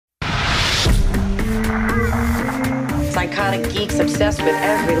psychotic geeks obsessed with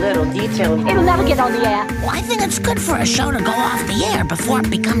every little detail. It'll never get on the air. Well, I think it's good for a show to go off the air before it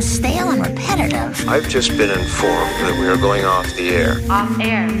becomes stale and repetitive. I've just been informed that we are going off the air. Off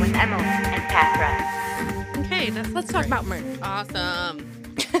air with Emily and Patra. Okay, let's talk about merch. Awesome.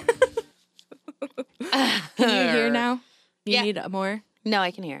 Can you hear now? You need more? No,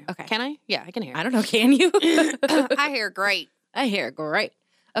 I can hear. Okay. Can I? Yeah, I can hear. I don't know. Can you? I hear great. I hear great.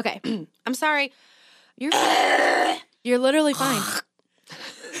 Okay. I'm sorry. You're literally fine.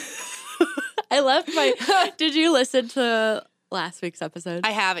 I left my... Did you listen to last week's episode?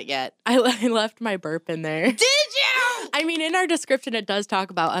 I haven't yet. I left my burp in there. Did you? I mean, in our description, it does talk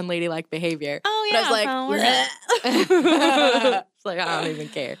about unladylike behavior. Oh, yeah. But I was like, it's like, I don't even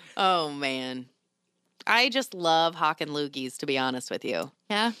care. Oh, man. I just love hawking loogies, to be honest with you.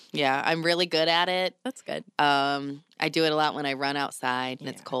 Yeah? Yeah, I'm really good at it. That's good. I do it a lot when I run outside and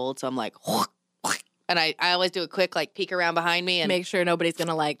it's cold, so I'm like, and I always do a quick, like, peek around behind me. And make sure nobody's going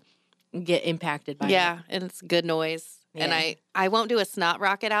to, like, get impacted by it. Yeah, and it's good noise. Yeah. And I won't do a snot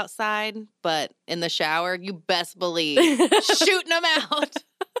rocket outside, but in the shower, you best believe shooting them out.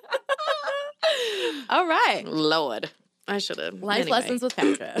 All right. Lord. I should have. Life lessons with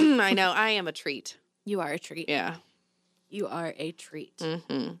Patra. I know. I am a treat. You are a treat. Yeah. You are a treat.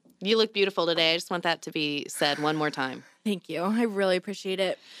 Mm-hmm. You look beautiful today. I just want that to be said one more time. Thank you. I really appreciate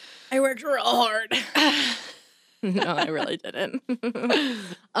it. I worked real hard. No, I really didn't.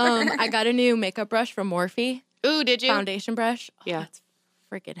 I got a new makeup brush from Morphe. Ooh, did you? Foundation brush. Oh, yeah. It's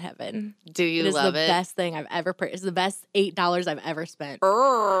freaking heaven. Do you love it? It's the best thing I've ever purchased. It's the best $8 I've ever spent.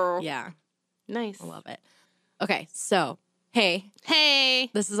 Yeah. Nice. I love it. Okay, so, hey.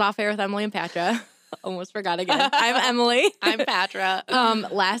 This is Off Air with Emily and Patra. Almost forgot again. I'm Emily. I'm Patra.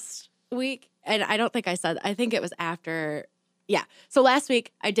 Last week, and I don't think I said, I think it was after, yeah. So last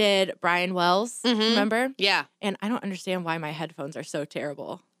week, I did Brian Wells, remember? Yeah. And I don't understand why my headphones are so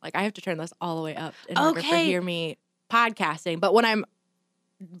terrible. Like, I have to turn this all the way up in order for hear me podcasting. But when I'm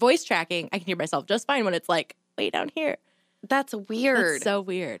voice tracking, I can hear myself just fine when it's like way down here. That's weird. That's so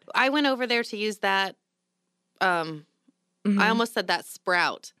weird. I went over there to use that, I almost said that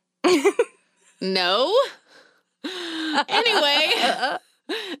Sprout. No. Anyway,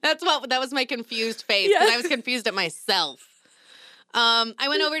 that was my confused face because I was confused at myself. I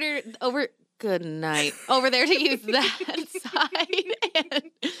went over there to use that side,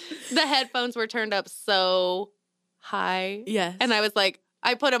 and the headphones were turned up so high. Yes. And I was like,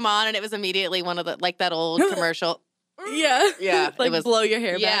 I put them on, and it was immediately one of the, like that old commercial. Yeah. Like, it was, blow your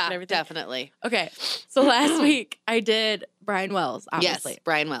hair back and everything. Definitely. Okay. So last week, I did Brian Wells, obviously. Yes,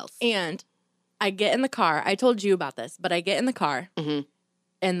 Brian Wells. And I get in the car. I told you about this, but I get in the car.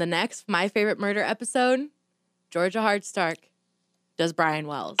 And the next My Favorite Murder episode, Georgia Hardstark does Brian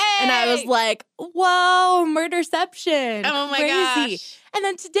Wells. Hey! And I was like, whoa, Murderception. Oh, my Crazy. gosh. And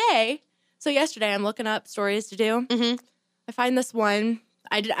then today, so yesterday, I'm looking up stories to do. I find this one.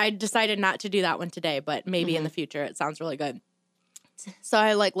 I decided not to do that one today, but maybe in the future. It sounds really good. So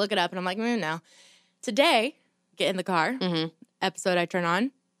I like look it up, and I'm like, no. Today, get in the car. Episode I turn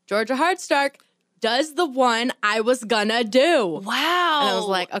on. Georgia Hardstark does the one I was gonna do. Wow. And I was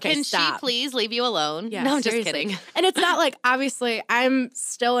like, okay, Can stop. she please leave you alone? Yeah, no, I'm seriously. just kidding. And it's not like, obviously, I'm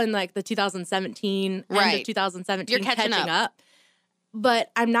still in like the 2017, end of 2017, You're catching up. But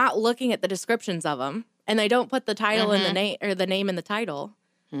I'm not looking at the descriptions of them. And they don't put the title in the name or the name in the title.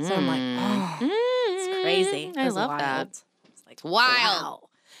 So I'm like, oh, it's crazy. I It's love wild. that. It's like, Wild. wow.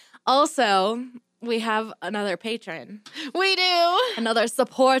 Also, we have another patron. We do. Another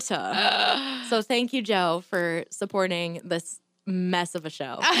supporter. So thank you, Joe, for supporting this mess of a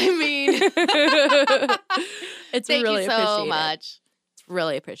show. I mean, It's thank really you so appreciated. much. It's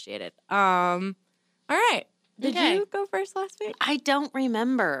really appreciated. All right. Did you go first last week? I don't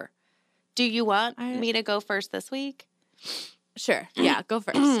remember. Do you want me to go first this week? Sure. Yeah, go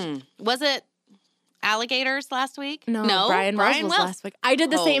first. Was it alligators last week? No, Brian Wells was last week. I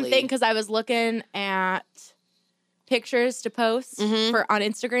did the same thing because I was looking at pictures to post on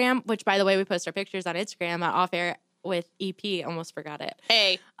Instagram, which, by the way, we post our pictures on Instagram at Off Air with EP. Almost forgot it.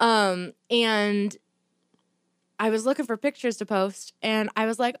 Hey. And I was looking for pictures to post, and I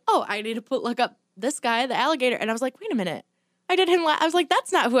was like, oh, I need to look up this guy, the alligator. And I was like, wait a minute. I did him I was like,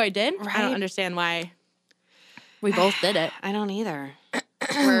 that's not who I did. Right. I don't understand why we both did it. I don't either.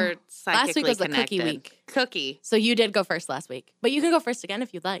 We're psychically Last week was the connected. cookie week. Cookie. So you did go first last week. But you can go first again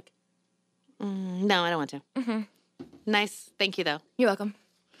if you'd like. No, I don't want to. Nice. Thank you, though. You're welcome.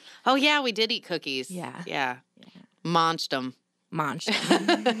 Oh, yeah, we did eat cookies. Yeah. Yeah. Monched them. Monch.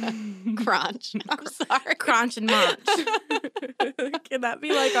 Cronch. I'm sorry. Cronch and Monch. Can that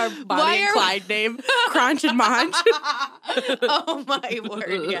be like our Bonnie and Clyde name? Cronch and Monch. Oh my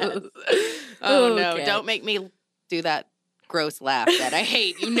word, yes. Oh no, Okay. don't make me do that gross laugh that I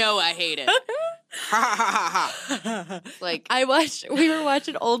hate. You know I hate it. Like we were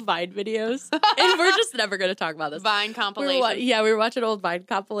watching old Vine videos, and we're just never going to talk about this. Vine compilations. We were watching old Vine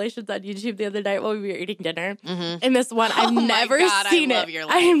compilations on YouTube the other night while we were eating dinner. Mm-hmm. And this one, I've never seen I love it. your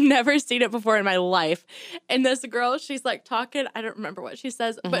life. I have never seen it before in my life. And this girl, she's like talking. I don't remember what she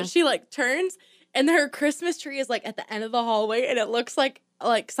says, but she like turns, and her Christmas tree is like at the end of the hallway, and it looks like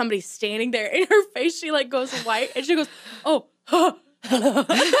somebody's standing there. In her face, she like goes white, and she goes, "Oh." And I was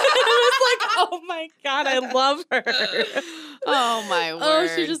like, oh my God, I love her. Oh my word. Oh,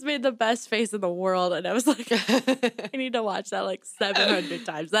 she just made the best face in the world. And I was like, I need to watch that like 700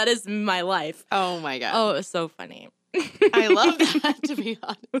 times. That is my life. Oh my God. Oh, it was so funny. I love that, to be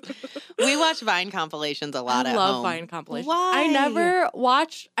honest. We watch Vine compilations a lot at home. I love Vine compilations. Why?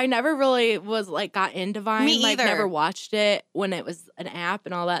 I never really was like got into Vine. Me like either. never watched it when it was an app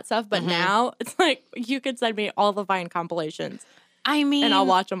and all that stuff. But now it's like you could send me all the Vine compilations. I mean, and I'll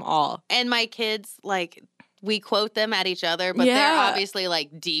watch them all. And my kids, like, we quote them at each other, but they're obviously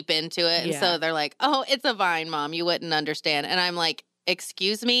like deep into it. And so they're like, oh, it's a Vine, Mom. You wouldn't understand. And I'm like,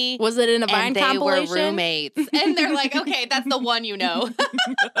 excuse me? Was it in a Vine compilation? And they were roommates. And they're like, okay, that's the one you know.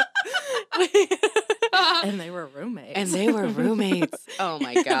 And they were roommates. And they were roommates. Oh,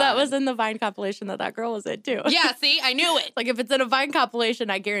 my God. That was in the Vine compilation that girl was in, too. Yeah, see? I knew it. Like, if it's in a Vine compilation,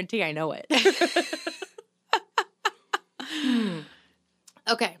 I guarantee I know it.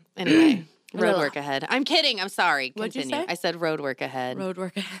 Okay. Anyway, road work ahead. I'm kidding. I'm sorry. What'd Continue. you say? I said road work ahead. Road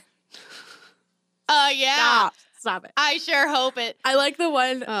work ahead. Yeah. Stop it. I sure hope it. I like the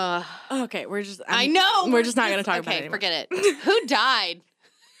one. Okay, we're just. I know. We're just not going to talk about it Okay, anymore. forget it. Who died?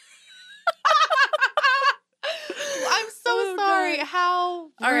 I'm so sorry. God. How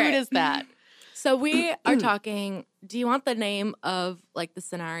rude is that? So we are talking. Do you want the name of like the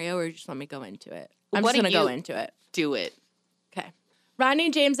scenario, or you just want me to go into it? I'm What just going do to go you- into it. Do it. Okay. Rodney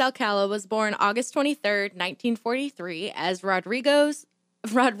James Alcala was born August 23rd, 1943, as Rodrigo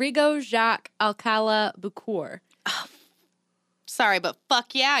Jacques Alcala Bucour. Sorry, but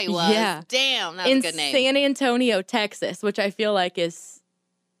fuck yeah, he was. Yeah. Damn, that's In a good name. San Antonio, Texas, which I feel like is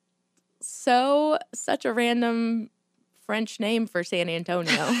such a random French name for San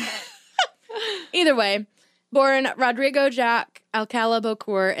Antonio. Either way, born Rodrigo Jacques Alcala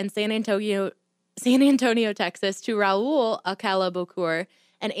Bucour in San Antonio, Texas, to Raul Alcala Bucour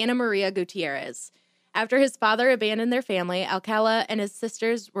and Ana Maria Gutierrez. After his father abandoned their family, Alcala and his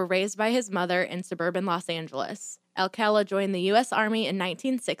sisters were raised by his mother in suburban Los Angeles. Alcala joined the U.S. Army in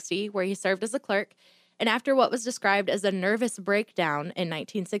 1960, where he served as a clerk, and after what was described as a nervous breakdown in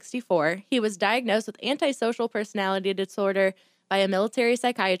 1964, he was diagnosed with antisocial personality disorder by a military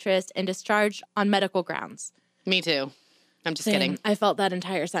psychiatrist and discharged on medical grounds. Me too. I'm just Same. kidding. I felt that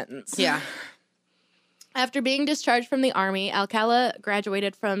entire sentence. Yeah. After being discharged from the Army, Alcala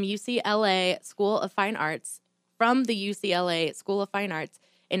graduated from UCLA School of Fine Arts in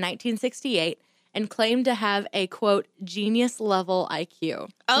 1968 and claimed to have a, quote, genius-level IQ.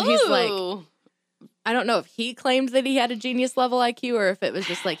 So he's like, I don't know if he claimed that he had a genius-level IQ or if it was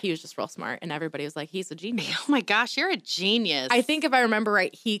just like he was just real smart and everybody was like, he's a genius. Oh my gosh, you're a genius. I think if I remember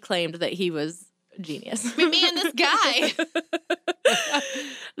right, he claimed that he was a genius. Me and this guy.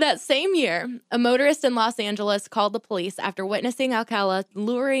 That same year, a motorist in Los Angeles called the police after witnessing Alcala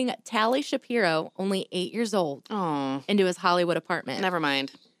luring Tally Shapiro, only 8 years old, into his Hollywood apartment. Never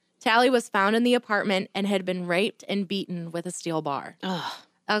mind. Tally was found in the apartment and had been raped and beaten with a steel bar. Ugh.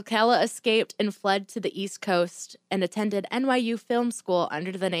 Alcala escaped and fled to the East Coast and attended NYU Film School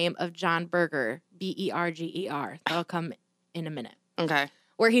under the name of John Berger, Berger. That'll come in a minute. Okay.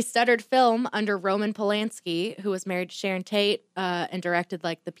 Where he studied film under Roman Polanski, who was married to Sharon Tate and directed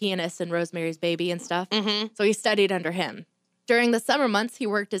like The Pianist and Rosemary's Baby and stuff. Mm-hmm. So he studied under him. During the summer months, he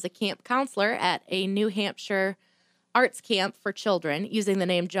worked as a camp counselor at a New Hampshire arts camp for children using the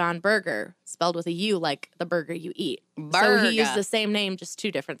name John Berger, spelled with a U like the burger you eat. Berger. So he used the same name, just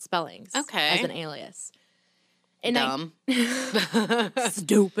two different spellings Okay. as an alias. Dumb.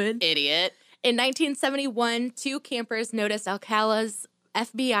 Stupid. Idiot. In 1971, two campers noticed Alcala's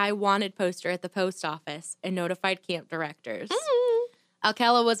FBI wanted poster at the post office and notified camp directors.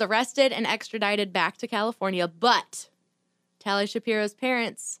 Alcala was arrested and extradited back to California, but Tally Shapiro's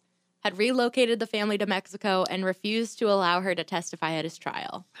parents had relocated the family to Mexico and refused to allow her to testify at his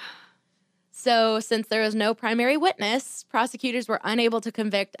trial. So, since there was no primary witness, prosecutors were unable to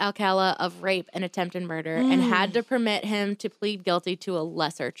convict Alcala of rape and attempted murder and had to permit him to plead guilty to a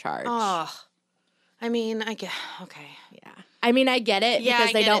lesser charge. Oh, I mean, I get, okay. Yeah. I mean, I get it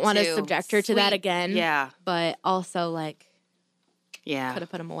because they don't want to subject her to that again. Yeah. But also, like, yeah, could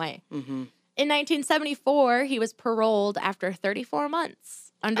have put him away. Mm-hmm. In 1974, he was paroled after 34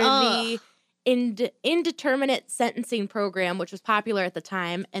 months under the indeterminate sentencing program, which was popular at the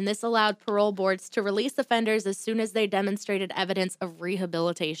time, and this allowed parole boards to release offenders as soon as they demonstrated evidence of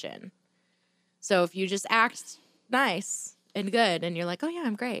rehabilitation. So if you just act nice and good, and you're like, oh yeah,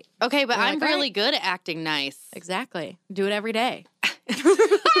 I'm great. Okay, but You're I'm like, really right. good at acting nice. Exactly. Do it every day.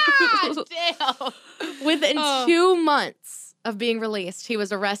 Damn. Within 2 months of being released, he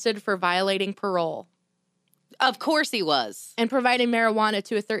was arrested for violating parole Of course he was. and providing marijuana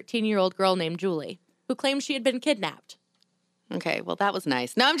to a 13-year-old girl named Julie, who claimed she had been kidnapped. Okay, well, that was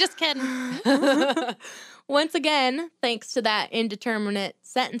nice. No, I'm just kidding. Once again, thanks to that indeterminate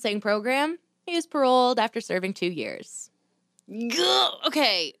sentencing program, he was paroled after serving 2 years.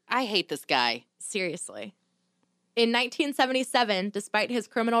 Okay, I hate this guy. Seriously. In 1977, despite his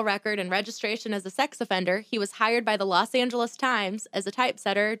criminal record and registration as a sex offender, he was hired by the Los Angeles Times as a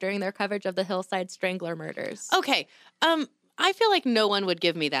typesetter during their coverage of the Hillside Strangler murders. Okay, I feel like no one would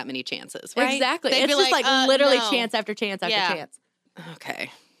give me that many chances, right? Exactly. They'd It's be just like literally no. chance after chance after chance. Okay,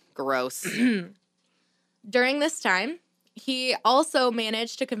 gross. During this time, he also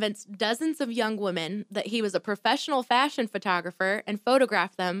managed to convince dozens of young women that he was a professional fashion photographer and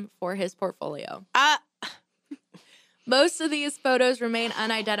photographed them for his portfolio. Most of these photos remain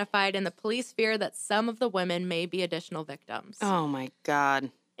unidentified, and the police fear that some of the women may be additional victims. Oh, my God.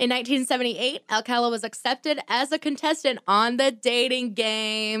 In 1978, Alcala was accepted as a contestant on The Dating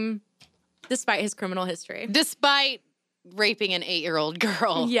Game, despite his criminal history. Despite raping an 8-year-old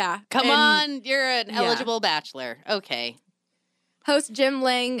girl. Yeah. Come on, you're an eligible bachelor. Okay. Host Jim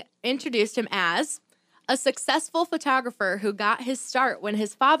Lang introduced him as a successful photographer who got his start when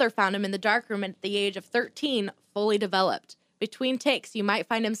his father found him in the darkroom at the age of 13, fully developed. Between takes, you might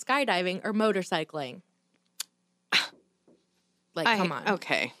find him skydiving or motorcycling. Come on.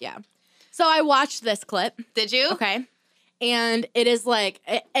 Okay. Yeah. So I watched this clip. Did you? Okay. And it is like,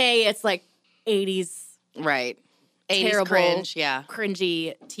 it's like 80s. Right. 80s Terrible, cringe, yeah.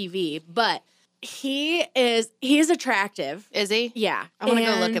 cringy TV. But he's attractive. Is he? Yeah. I want to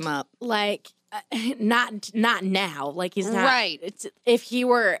go look him up. Like, not now. Like, he's not. Right. If he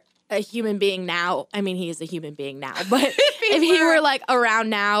were a human being now, I mean, he is a human being now. But if he were like around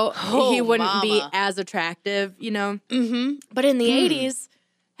now, he wouldn't be as attractive, you know? Mm-hmm. But in the 80s,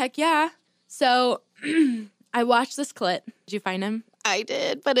 heck yeah. So I watched this clip. Did you find him? I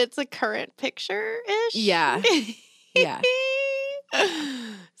did, but it's a current picture-ish. Yeah. Yeah.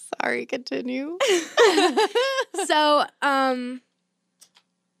 Sorry, continue. So,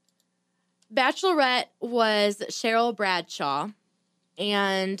 Bachelorette was Cheryl Bradshaw,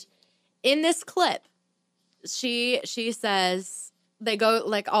 and in this clip, she says they go,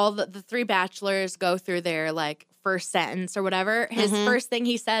 like, all the three bachelors go through their, like, first sentence or whatever. His first thing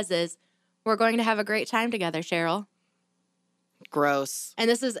he says is, "We're going to have a great time together, Cheryl." Gross. And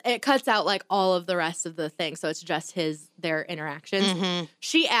it cuts out, like, all of the rest of the thing, so it's just their interactions. Mm-hmm.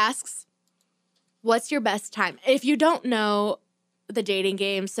 She asks, "What's your best time?" If you don't know the dating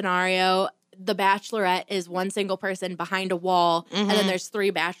game scenario, the Bachelorette is one single person behind a wall, and then there's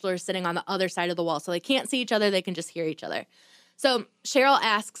three bachelors sitting on the other side of the wall. So they can't see each other, they can just hear each other. So Cheryl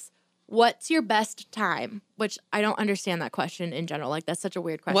asks, "What's your best time?" Which I don't understand that question in general. Like, that's such a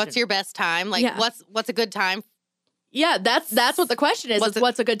weird question. What's your best time? Like, Yeah. what's a good time? Yeah, that's what the question is.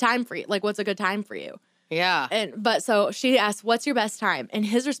 What's a good time for you? Like, what's a good time for you? Yeah. But so she asks, "What's your best time?" And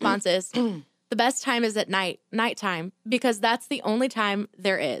his response is, "The best time is at nighttime, because that's the only time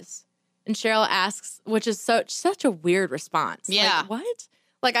there is." And Cheryl asks, which is such a weird response. Yeah. Like, what?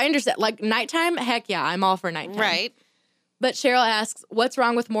 Like, I understand. Like, nighttime? Heck yeah, I'm all for nighttime. Right. But Cheryl asks, "What's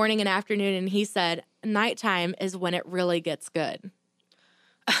wrong with morning and afternoon?" And he said, "Nighttime is when it really gets good."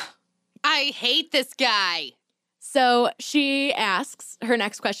 I hate this guy. So she asks, her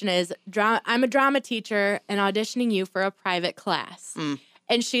next question is, "I'm a drama teacher and auditioning you for a private class."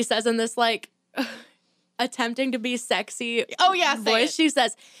 And she says in this, like, attempting to be sexy voice, she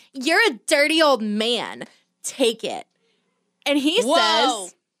says, "You're a dirty old man. Take it." And he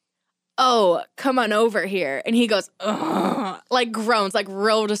says, "Oh, come on over here." And he goes, "Ugh," like groans, like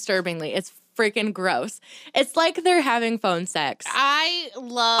real disturbingly. It's freaking gross. It's like they're having phone sex I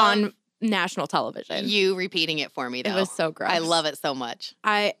love on national television. you repeating it for me, though. It was so gross. I love it so much.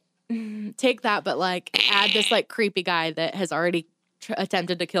 I take that, but like add this like creepy guy that has already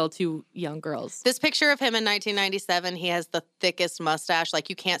attempted to kill 2 young girls. This picture of him in 1997, he has the thickest mustache. Like,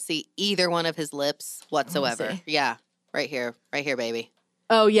 you can't see either one of his lips whatsoever. Yeah, right here, baby.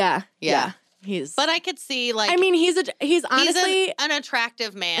 Oh, yeah. Yeah. But I could see, like... I mean, he's honestly... an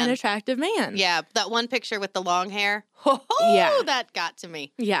attractive man. An attractive man. Yeah, that one picture with the long hair. Yeah. That got to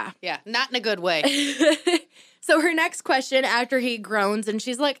me. Yeah. Yeah, not in a good way. So her next question after he groans and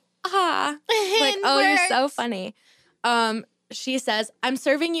she's like, like, oh, you're so funny. She says, I'm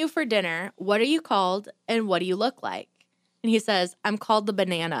serving you for dinner. What are you called and what do you look like? And he says, I'm called the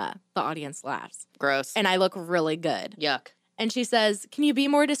banana. The audience laughs. Gross. And I look really good. Yuck. And she says, can you be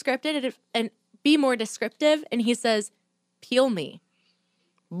more descriptive? And be more descriptive. And he says, peel me.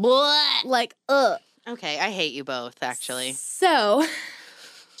 What? Like, ugh. Okay, I hate you both, actually. So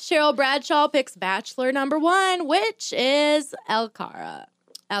Cheryl Bradshaw picks bachelor number 1, which is Alcara.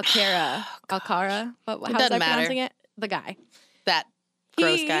 How's I pronouncing it? The guy. That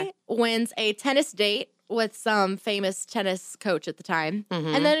gross guy. He wins a tennis date with some famous tennis coach at the time,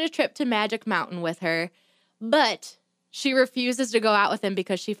 and then a trip to Magic Mountain with her. But she refuses to go out with him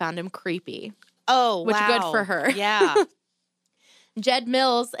because she found him creepy. Oh, which good for her. Yeah. Jed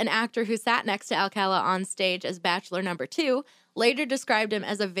Mills, an actor who sat next to Alcala on stage as bachelor number 2, later described him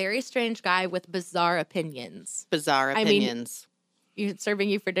as a very strange guy with bizarre opinions. I mean, you're serving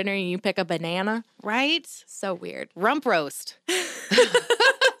you for dinner and you pick a banana? Right? So weird. Rump roast.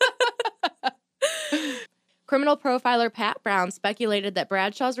 Criminal profiler Pat Brown speculated that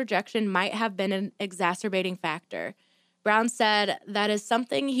Bradshaw's rejection might have been an exacerbating factor. Brown said that is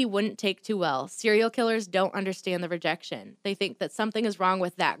something he wouldn't take too well. Serial killers don't understand the rejection. They think that something is wrong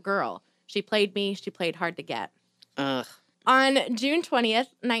with that girl. She played me. She played hard to get. Ugh. On June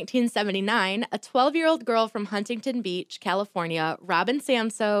 20th, 1979, a 12-year-old girl from Huntington Beach, California, Robin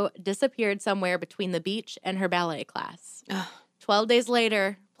Samso, disappeared somewhere between the beach and her ballet class. Ugh. 12 days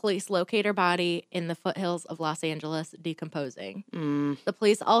later, police locate her body in the foothills of Los Angeles, decomposing. The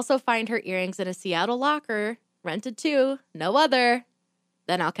police also find her earrings in a Seattle locker, rented to no other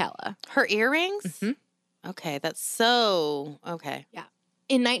than Alcala. Her earrings? Mm-hmm. Okay, that's so... Okay. Yeah.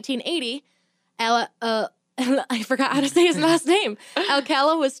 In 1980, I forgot how to say his last name.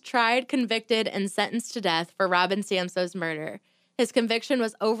 Alcala was tried, convicted, and sentenced to death for Robin Samso's murder. His conviction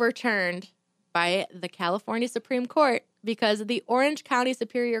was overturned by the California Supreme Court because the Orange County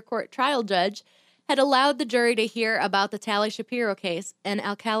Superior Court trial judge had allowed the jury to hear about the Tally Shapiro case and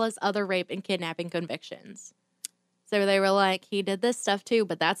Alcala's other rape and kidnapping convictions. So they were like, he did this stuff too,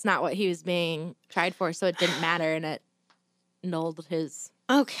 but that's not what he was being tried for, so it didn't matter, and it annulled his...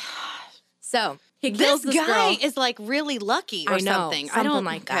 Oh, God. So he kills this guy girl. is like really lucky or something. I don't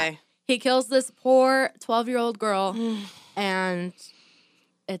like that. He kills this poor 12-year-old girl, and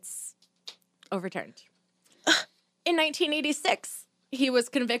it's overturned. In 1986, he was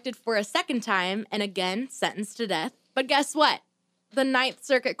convicted for a second time and again sentenced to death. But guess what? The Ninth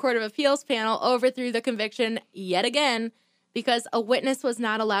Circuit Court of Appeals panel overthrew the conviction yet again because a witness was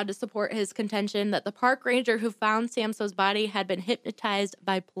not allowed to support his contention that the park ranger who found Samso's body had been hypnotized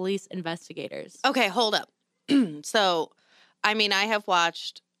by police investigators. Okay, hold up. So, I mean, I have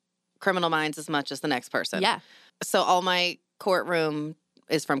watched Criminal Minds as much as the next person. Yeah. So all my courtroom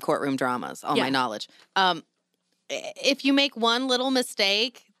is from courtroom dramas, all my knowledge. If you make one little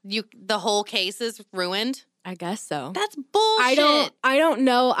mistake, the whole case is ruined. I guess so. That's bullshit. I don't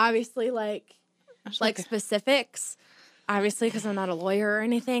know, obviously, like specifics. Obviously, because I'm not a lawyer or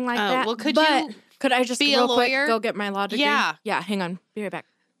anything like that. Well, could I just be real a lawyer? Quick go get my law degree? Yeah. Yeah, hang on. Be right back.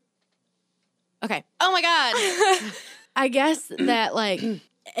 Okay. Oh, my God. I guess that, like,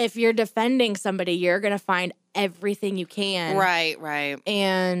 if you're defending somebody, you're going to find everything you can. Right, right.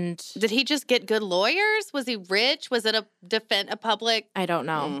 And... Did he just get good lawyers? Was he rich? Was it a public? I don't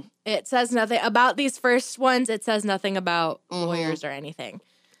know. It says nothing about these first ones. It says nothing about lawyers or anything.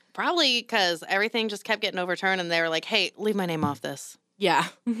 Probably because everything just kept getting overturned and they were like, hey, leave my name off this. Yeah.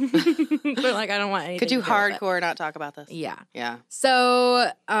 But, like, I don't want anything Could you to do with hardcore not talk about this? Yeah. Yeah.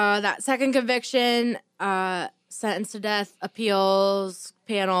 So, that second conviction, sentenced to death, appeals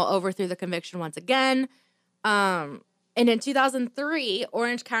panel overthrew the conviction once again. And in 2003,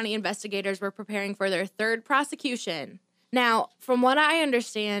 Orange County investigators were preparing for their third prosecution. Now, from what I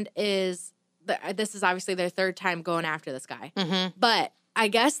understand is this is obviously their third time going after this guy. Mm-hmm. But I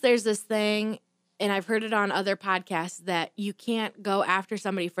guess there's this thing, and I've heard it on other podcasts, that you can't go after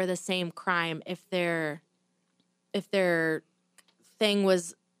somebody for the same crime if their thing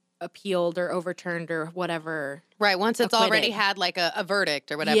was appealed or overturned or whatever. Right. Once it's acquitted. already had like a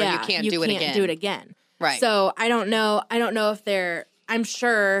verdict or whatever, you can't do it again. You can't do it again. Right. So I don't know if I'm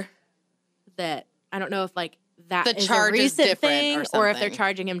sure that, I don't know if like that The is charge a is recent different thing or or if they're something.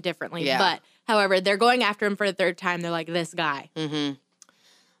 charging him differently. Yeah. But, however, they're going after him for the third time. They're like, this guy. Mm-hmm.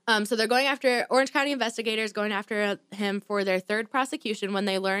 So they're going after Orange County investigators going after him for their third prosecution when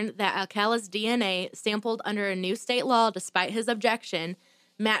they learned that Alcala's DNA sampled under a new state law, despite his objection,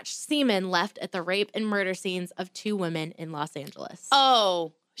 matched semen left at the rape and murder scenes of 2 women in Los Angeles.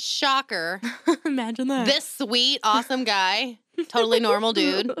 Oh, shocker. Imagine that. This sweet, awesome guy, totally normal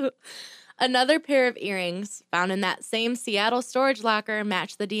dude. Another pair of earrings found in that same Seattle storage locker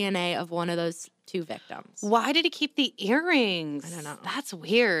matched the DNA of one of those 2 victims. Why did he keep the earrings? I don't know. That's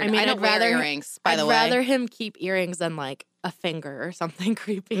weird. I mean, I don't I'd wear rather earrings, by the I'd way. rather him keep earrings than like a finger or something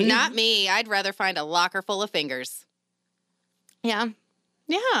creepy. Not me. I'd rather find a locker full of fingers. Yeah.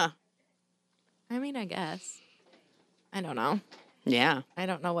 Yeah. I mean, I guess. I don't know. Yeah. I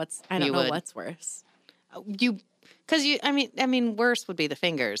don't know what's would. what's worse. I mean, worse would be the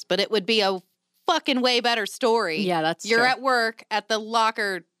fingers, but it would be a fucking way better story. Yeah, that's You're true. at work at the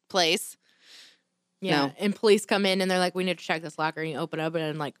locker place. Yeah. No. And police come in and they're like, we need to check this locker, and you open up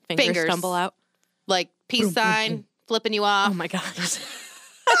and like fingers tumble out. Like peace sign, flipping you off. Oh my gosh.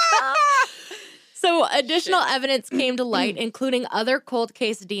 So additional evidence came to light, including other cold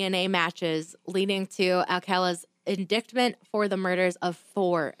case DNA matches, leading to Alcala's indictment for the murders of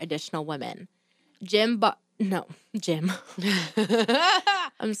 4 additional women. Jim.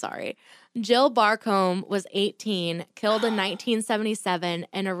 I'm sorry. Jill Barcombe was 18, killed in 1977,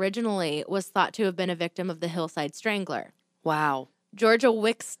 and originally was thought to have been a victim of the Hillside Strangler. Wow. Georgia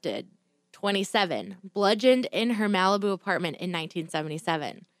Wickstead, 27, bludgeoned in her Malibu apartment in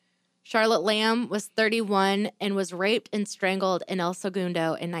 1977. Charlotte Lamb was 31 and was raped and strangled in El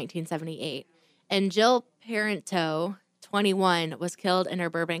Segundo in 1978. And Jill Parento, 21, was killed in her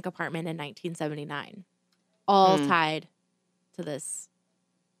Burbank apartment in 1979. All tied to this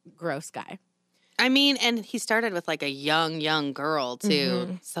gross guy. I mean, and he started with like a young girl too.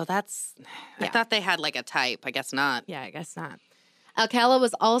 Mm-hmm. So that's, I Yeah. thought they had like a type. I guess not. Yeah, I guess not. Alcala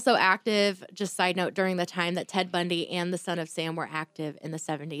was also active, just side note, during the time that Ted Bundy and the Son of Sam were active in the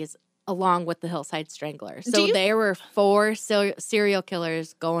 70s, along with the Hillside Strangler. So there were 4 serial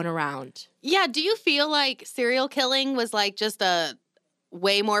killers going around. Yeah. Do you feel like serial killing was like just a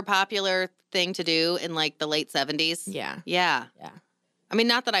way more popular thing to do in like the late 70s? Yeah. Yeah. Yeah. I mean,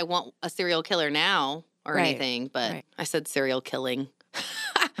 not that I want a serial killer now or Right. anything, but Right. I said serial killing.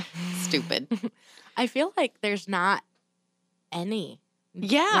 Stupid. I feel like there's not any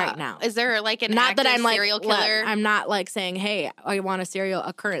Yeah. right now. Is there like an Not that active I'm like serial killer? I'm not like saying, "Hey, I want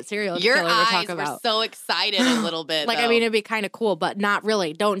a current serial Your killer to eyes talk were about." so excited a little bit. Like, though. I mean, it'd be kind of cool, but not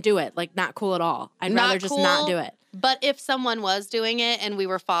really. Don't do it. Like, not cool at all. I'd Not rather just not cool, do it. But if someone was doing it and we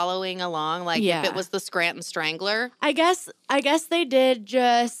were following along, like Yeah. if it was the Scranton Strangler, I guess they did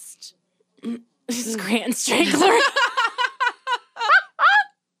just Scranton Strangler.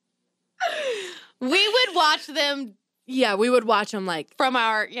 we would watch them Yeah, we would watch them like from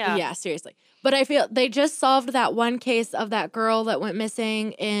our yeah, seriously. But I feel they just solved that one case of that girl that went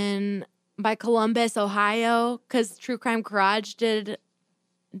missing by Columbus, Ohio, because True Crime Garage did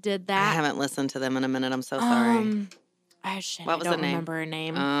I that. haven't listened to them in a minute. I'm so sorry. What was I the don't name? remember her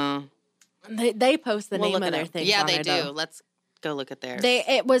name. We'll They post the name look of it their up. things. Yeah, on they there, do. though. Let's go look at theirs.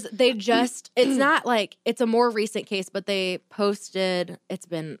 It's not like it's a more recent case, but they posted. It's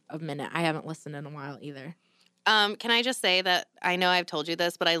been a minute. I haven't listened in a while either. Can I just say that I know I've told you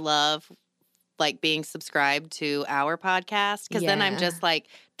this, but I love like being subscribed to our podcast because then I'm Yeah. just like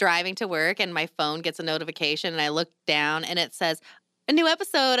driving to work and my phone gets a notification and I look down and it says a new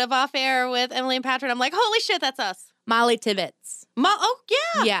episode of Off Air with Emily and Patrick. I'm like, holy shit, that's us. Molly Tibbetts. Oh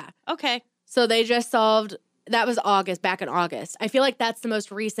yeah. Yeah. Okay. So they just solved. That was back in August. I feel like that's the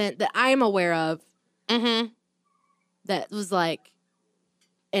most recent that I'm aware of. Mm-hmm. That was like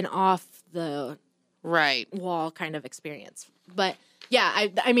an off the Right. wall kind of experience. But yeah,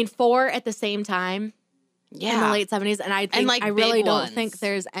 I mean 4 at the same time Yeah. in the late 70s, and I think like, I really big don't ones. think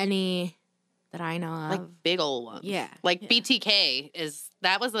there's any that I know of. Like big old ones. Yeah, Like yeah. BTK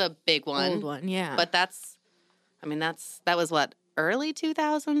that was a big one. Old one, yeah. But that was what, early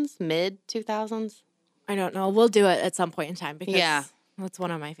 2000s, mid 2000s? I don't know. We'll do it at some point in time because Yeah. that's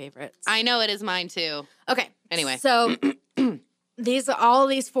one of my favorites. I know it is mine too. Okay. Anyway. So these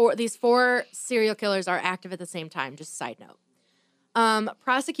four serial killers are active at the same time, just a side note.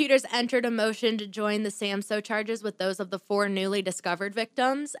 Prosecutors entered a motion to join the SAMSO charges with those of the 4 newly discovered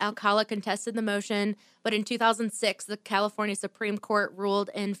victims. Alcala contested the motion, but in 2006, the California Supreme Court ruled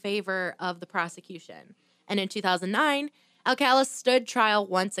in favor of the prosecution. And in 2009, Alcala stood trial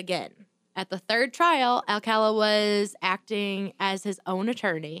once again. At the third trial, Alcala was acting as his own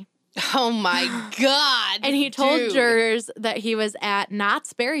attorney. Oh my God. And he told jurors that he was at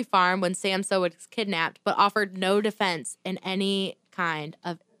Knott's Berry Farm when Samso was kidnapped, but offered no defense in any kind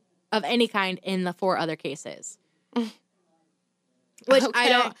of any kind in the 4 other cases. Which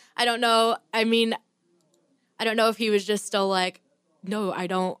I don't know. I mean, I don't know if he was just still like, no, I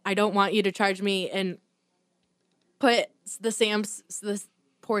don't want you to charge me and put the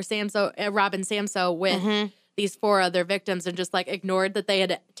poor Samso, Robin Samso with these 4 other victims and just like ignored that they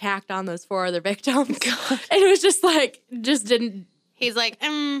had tacked on those 4 other victims. God. And it was just like, just didn't. He's like,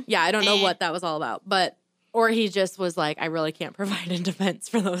 yeah, I don't know what that was all about, but, or he just was like, I really can't provide a defense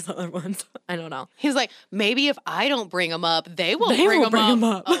for those other ones. I don't know. He's like, maybe if I don't bring them up, they won't bring them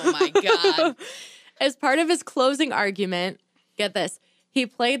up. Oh my God. As part of his closing argument, get this, he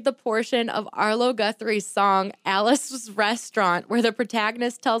played the portion of Arlo Guthrie's song, Alice's Restaurant, where the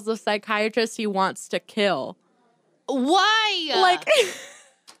protagonist tells the psychiatrist he wants to kill. Why? Like,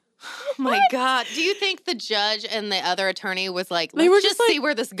 oh my God. Do you think the judge and the other attorney was like, let's just see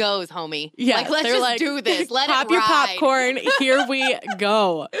where this goes, homie? Yeah. Like, let's just do this. Let pop it ride. your popcorn. Here we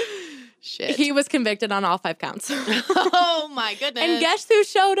go. Shit. He was convicted on all 5 counts. Oh my goodness. And guess who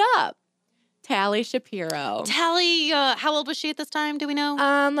showed up? Tally Shapiro. Tally, how old was she at this time? Do we know?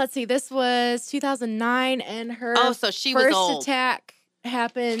 Let's see. This was 2009, and her so she was old. first attack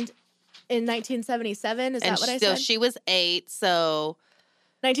happened in 1977. Is that what I said? So she was 8, so...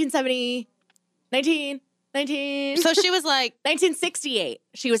 1970, 19. So she was like... 1968.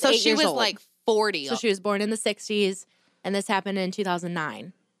 She was 8 years old. So she was like 40. So she was born in the 60s, and this happened in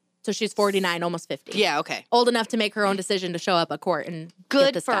 2009. So she's 49, almost 50. Yeah, okay. Old enough to make her own decision to show up at court and Good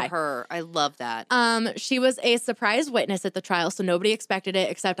get this for guy. her. I love that. She was a surprise witness at the trial, so nobody expected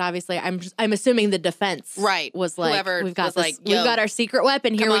it, except obviously, I'm assuming the defense was like, whoever we've got was this, we've got our secret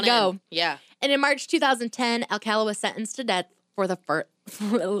weapon. Here we go. Yeah. And in March 2010, Alcala was sentenced to death for the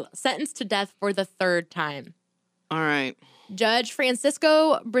 3rd time. All right. Judge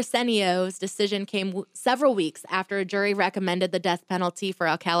Francisco Briceño's decision came several weeks after a jury recommended the death penalty for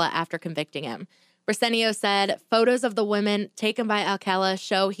Alcala after convicting him. Briceño said photos of the women taken by Alcala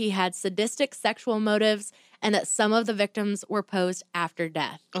show he had sadistic sexual motives and that some of the victims were posed after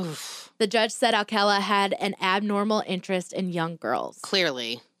death. Oof. The judge said Alcala had an abnormal interest in young girls.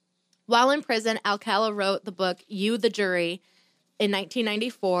 Clearly. While in prison, Alcala wrote the book You, the Jury, in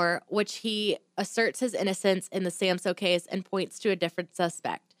 1994, which he asserts his innocence in the Samso case and points to a different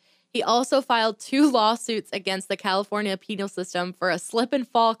suspect. He also filed 2 lawsuits against the California penal system for a slip and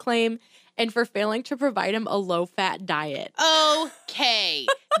fall claim and for failing to provide him a low-fat diet. Okay.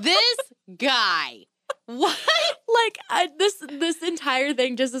 This guy. What? Like, this entire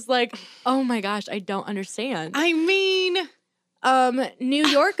thing just is like, oh my gosh, I don't understand. I mean... New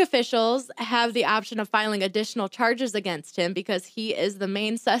York officials have the option of filing additional charges against him because he is the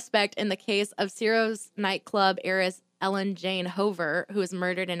main suspect in the case of Ciro's nightclub heiress Ellen Jane Hover, who was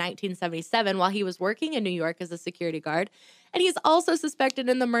murdered in 1977 while he was working in New York as a security guard. And he's also suspected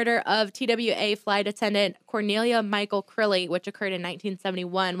in the murder of TWA flight attendant Cornelia Michael Crilly, which occurred in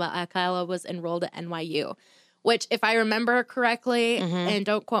 1971 while Alcala was enrolled at NYU. Which, if I remember correctly, and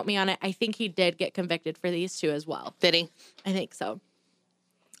don't quote me on it, I think he did get convicted for these 2 as well. Did he? I think so.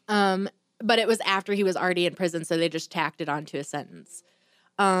 But it was after he was already in prison, so they just tacked it onto a sentence.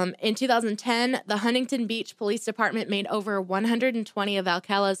 In 2010, the Huntington Beach Police Department made over 120 of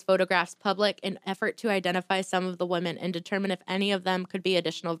Alcala's photographs public in an effort to identify some of the women and determine if any of them could be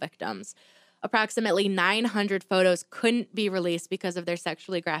additional victims. Approximately 900 photos couldn't be released because of their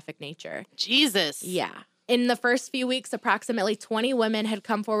sexually graphic nature. Jesus. Yeah. In the first few weeks, approximately 20 women had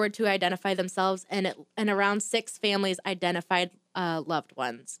come forward to identify themselves, and around 6 families identified loved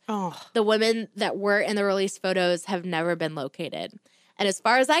ones. Oh. The women that were in the released photos have never been located. And as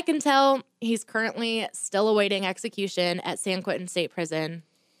far as I can tell, he's currently still awaiting execution at San Quentin State Prison,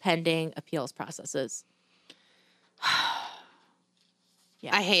 pending appeals processes.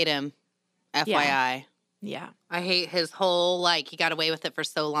 Yeah. I hate him, FYI. Yeah. I hate his whole, like, he got away with it for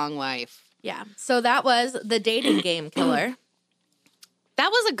so long life. Yeah. So that was The Dating Game Killer. That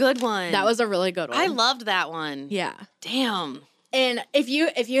was a good one. That was a really good one. I loved that one. Yeah. Damn. And if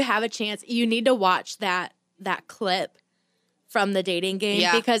you have a chance, you need to watch that clip from The Dating Game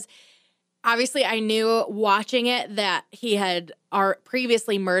because obviously I knew watching it that he had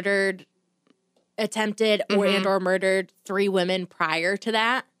previously attempted or murdered 3 women prior to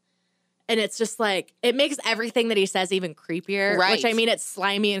that. And it's just like, it makes everything that he says even creepier. Right. Which, I mean, it's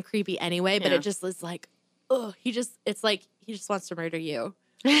slimy and creepy anyway, but it just is like, oh, he just wants to murder you.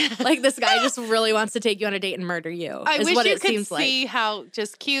 Like this guy just really wants to take you on a date and murder you. I is wish what you it could seems see like. how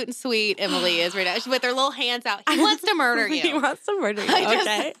just cute and sweet Emily is right now. She's with her little hands out. He wants to murder you. He wants to murder you. I just-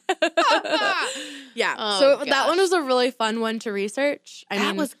 Okay. Yeah. Oh, so that gosh. one was a really fun one to research. I That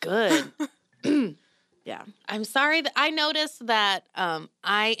mean, was good. yeah. I'm sorry that I noticed that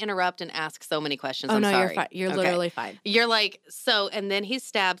I interrupt and ask so many questions. Oh I'm no, sorry. you're fine. You're Okay. literally fine. You're like, so, and then he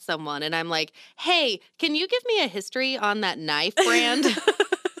stabbed someone, and I'm like, hey, can you give me a history on that knife brand?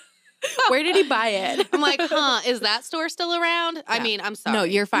 Where did he buy it? I'm like, is that store still around? I Yeah. mean, I'm sorry. No,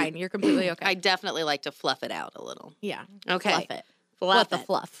 you're fine. You're completely okay. I definitely like to fluff it out a little. yeah. Okay. Fluff it. Fluff What the it.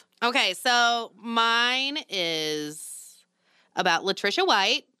 fluff? Okay, so mine is about Latricia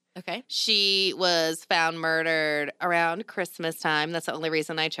White. Okay. She was found murdered around Christmas time. That's the only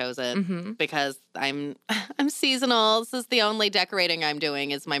reason I chose it Mm-hmm. because I'm seasonal. This is the only decorating I'm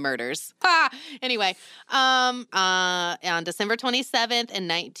doing is my murders. Anyway, on December 27th in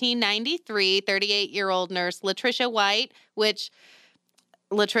 1993, 38-year-old nurse Latricia White, which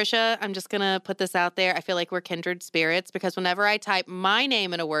Latricia, I'm just going to put this out there. I feel like we're kindred spirits because whenever I type my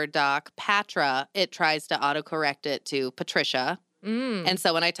name in a Word doc, Patra, it tries to autocorrect it to Patricia. Mm. And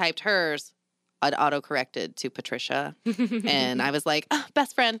so when I typed hers, I'd autocorrected to Patricia. And I was like,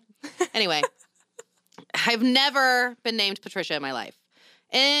 best friend. Anyway, I've never been named Patricia in my life.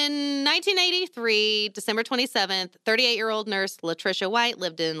 In 1983, December 27th, 38-year-old nurse Latricia White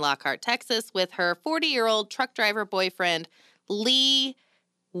lived in Lockhart, Texas with her 40-year-old truck driver boyfriend, Lee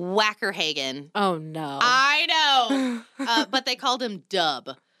Wackerhagen. Oh no. I know. But they called him Dub.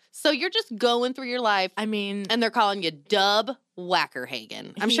 So you're just going through your life I mean, and they're calling you Dub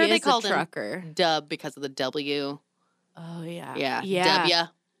Wackerhagen. I'm he sure they is a called trucker. him Dub because of the W. Oh yeah. Yeah. Yeah. W.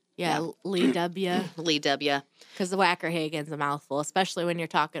 Yeah. Lee W. Lee W. Because the Wackerhagen's a mouthful, especially when you're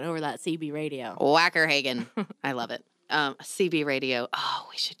talking over that CB radio. Wackerhagen. I love it. CB radio. Oh,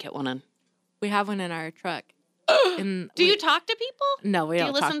 we should get one on. We have one in our truck. Do you talk to people? No, we Do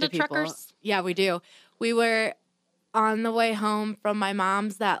don't you talk listen to to people. truckers? Yeah, we do. We were on the way home from my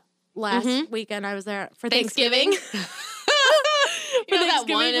mom's that last weekend. I was there for Thanksgiving. For You know that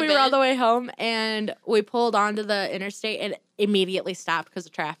Thanksgiving, one we were on event? the way home and we pulled onto the interstate and immediately stopped because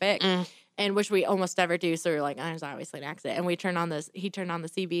of traffic. And which we almost never do. So we were like, oh, there's obviously an accident. And we turned on this, he turned on the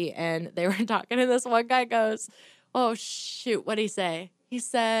CB and they were talking and this one guy goes, oh shoot, what'd he say? He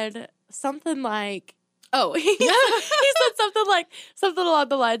said something like, he said something along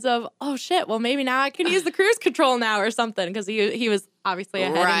the lines of, oh shit, well maybe now I can use the cruise control now or something. Because he was obviously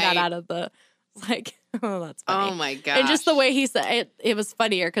ahead and got out of the, like, oh, that's funny. Oh my gosh. And just the way he said it was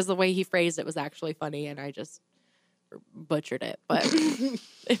funnier because the way he phrased it was actually funny and I just butchered it, but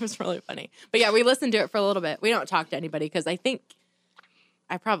it was really funny. But yeah, we listened to it for a little bit. We don't talk to anybody because I think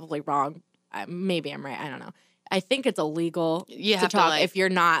I'm probably wrong. Maybe I'm right. I don't know. I think it's illegal You to have to, talk like- if you're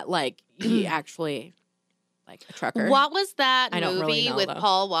not like actually like a trucker. What was that I don't really movie know, with though.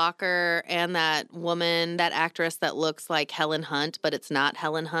 Paul Walker and that woman, that actress that looks like Helen Hunt, but it's not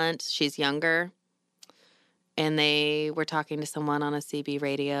Helen Hunt. She's younger. And they were talking to someone on a CB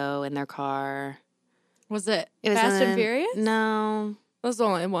radio in their car. Was it It was Fast and in- Furious? No. Those are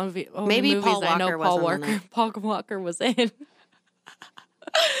only one of the only Maybe movies Paul I know Walker Paul wasn't in Walker. Paul Walker was in.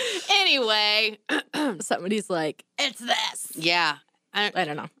 Anyway. Somebody's like, it's this. Yeah. I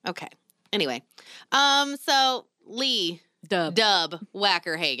don't know. Okay. Anyway. So Lee Dub.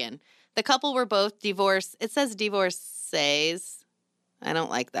 Wackerhagen. The couple were both divorced. It says divorcees. I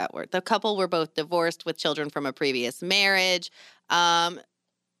don't like that word. The couple were both divorced with children from a previous marriage.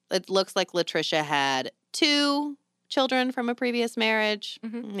 It looks like Latricia had 2 children from a previous marriage.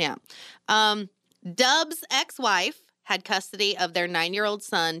 Mhm. Yeah. Dub's ex-wife had custody of their 9-year-old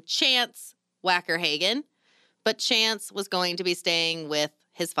son, Chance Wackerhagen, but Chance was going to be staying with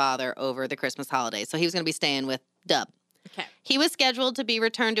his father over the Christmas holiday. So he was going to be staying with Dub. Okay. He was scheduled to be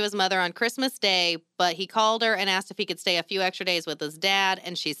returned to his mother on Christmas Day, but he called her and asked if he could stay a few extra days with his dad,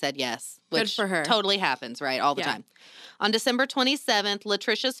 and she said yes. Good Which for her. totally happens, right? All the Yeah. time. On December 27th,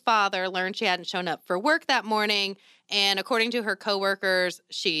 Latricia's father learned she hadn't shown up for work that morning, and according to her coworkers,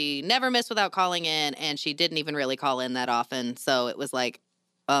 she never missed without calling in, and she didn't even really call in that often. So it was like,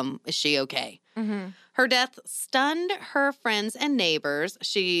 is she okay? Mm-hmm. Her death stunned her friends and neighbors.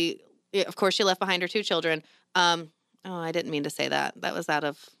 Of course, she left behind her 2 children. I didn't mean to say that. I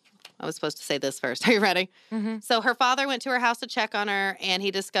was supposed to say this first. Are you ready? Mm-hmm. So her father went to her house to check on her, and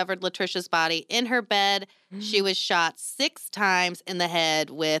he discovered Latricia's body in her bed. She was shot 6 times in the head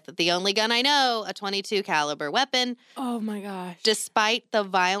with the only gun I know, a .22 caliber weapon. Oh my gosh. Despite the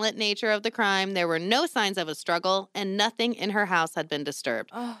violent nature of the crime, there were no signs of a struggle, and nothing in her house had been disturbed.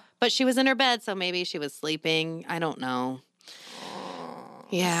 Oh. But she was in her bed, so maybe she was sleeping. I don't know.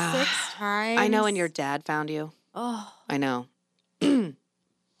 Yeah. 6 times. I know, and your dad found you. Oh. I know.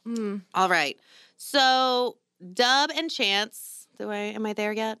 All right. So Dub and Chance, am I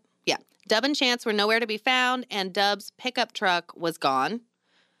there yet? Yeah. Dub and Chance were nowhere to be found, and Dub's pickup truck was gone.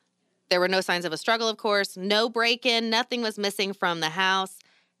 There were no signs of a struggle, of course. No break-in. Nothing was missing from the house.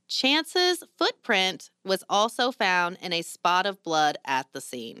 Chance's footprint was also found in a spot of blood at the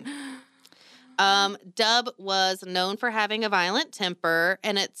scene. Dub was known for having a violent temper,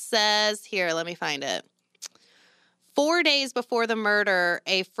 and it says here, let me find it. 4 days before the murder,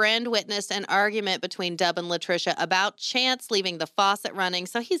 a friend witnessed an argument between Dub and Latricia about Chance leaving the faucet running.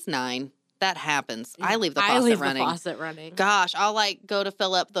 So he's 9. That happens. I leave the faucet running. Gosh, I'll go to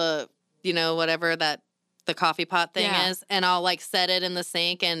fill up the, whatever the coffee pot thing is, and I'll set it in the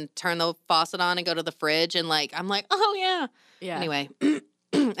sink and turn the faucet on and go to the fridge and I'm like, oh yeah. Yeah. Anyway,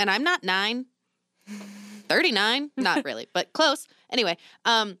 and I'm not 9. 39, not really, but close. Anyway,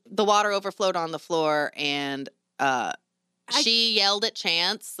 the water overflowed on the floor, and she yelled at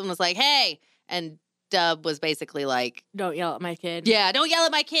Chance and was like, hey, and Dub was basically like, don't yell at my kid. Yeah, don't yell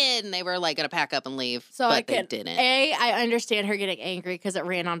at my kid. And they were going to pack up and leave, but they didn't. I understand her getting angry because it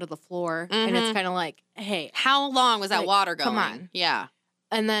ran onto the floor, and it's kind of like, hey. How long was that water going? Come on. Yeah.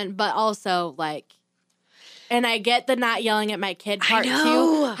 And then, but also, and I get the not yelling at my kid part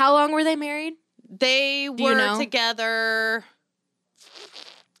too. How long were they married? They were together.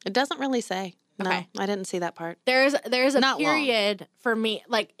 It doesn't really say. Okay. No, I didn't see that part. There's a not period for me,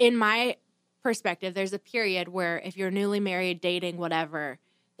 in my perspective, there's a period where if you're newly married, dating, whatever,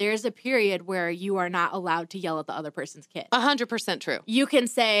 there's a period where you are not allowed to yell at the other person's kid. 100% true. You can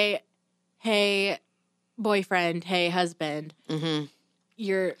say, hey, boyfriend, hey, husband,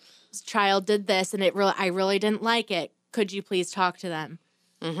 your child did this, and I really didn't like it. Could you please talk to them?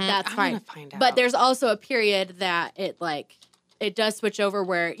 That's fine. Find out. But there's also a period that it does switch over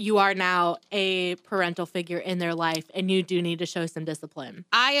where you are now a parental figure in their life, and you do need to show some discipline.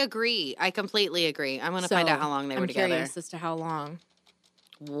 I agree. I completely agree. I'm going to find out how long they were together. I'm curious as to how long.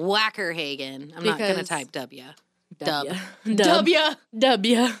 Wackerhagen. I'm not going to type W. W.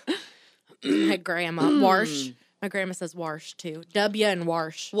 My grandma. Warsh. My grandma says Warsh, too. W and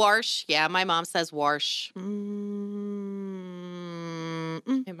Warsh. Warsh. Yeah, my mom says Warsh.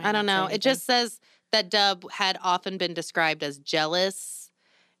 I don't know. It just says that Dub had often been described as jealous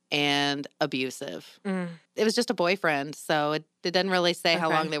and abusive. It was just a boyfriend, so it didn't really say how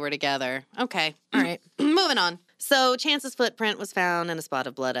long they were together. Okay. All right. Moving on. So Chance's footprint was found in a spot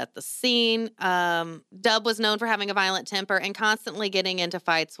of blood at the scene. Dub was known for having a violent temper and constantly getting into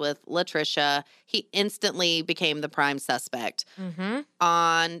fights with Latricia. He instantly became the prime suspect.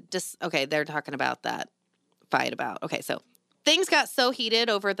 Okay, they're talking about that fight about. Okay, so things got so heated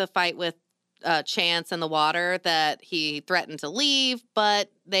over the fight with Chance and the water that he threatened to leave, but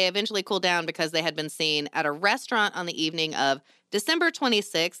they eventually cooled down because they had been seen at a restaurant on the evening of December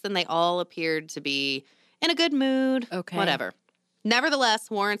 26th, and they all appeared to be in a good mood. Okay. Whatever. Nevertheless,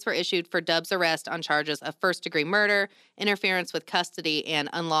 warrants were issued for Dub's arrest on charges of first-degree murder, interference with custody, and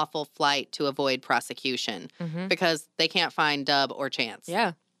unlawful flight to avoid prosecution because they can't find Dub or Chance.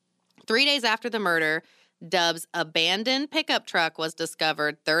 Yeah. 3 days after the murder, Dub's abandoned pickup truck was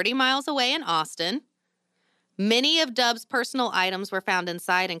discovered 30 miles away in Austin. Many of Dub's personal items were found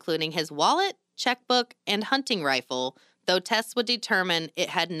inside, including his wallet, checkbook, and hunting rifle, though tests would determine it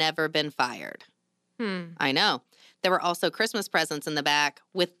had never been fired. I know. There were also Christmas presents in the back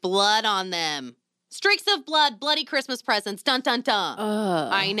with blood on them. Streaks of blood, bloody Christmas presents, dun dun dun.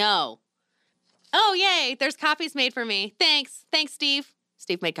 I know. Oh, yay, there's copies made for me. Thanks, Steve.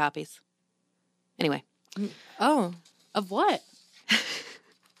 Steve made copies. Anyway. Oh, of what?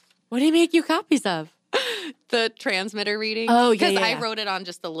 What did he make you copies of? The transmitter reading. Oh, yeah, because I wrote it on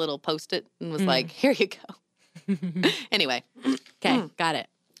just a little Post-it and was like, here you go. Anyway. Okay, got it.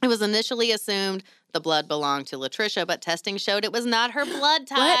 It was initially assumed the blood belonged to Latricia, but testing showed it was not her blood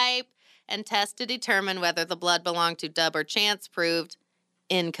type. And tests to determine whether the blood belonged to Dub or Chance proved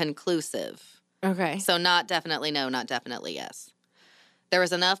inconclusive. Okay. So not definitely no, not definitely yes. There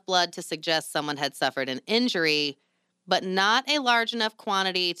was enough blood to suggest someone had suffered an injury, but not a large enough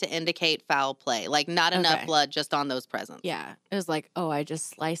quantity to indicate foul play. Not enough blood just on those presents. Yeah. It was I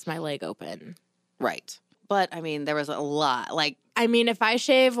just sliced my leg open. Right. But, there was a lot. If I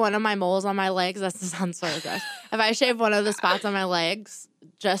shave one of my moles on my legs, that sounds so gross. If I shave one of the spots on my legs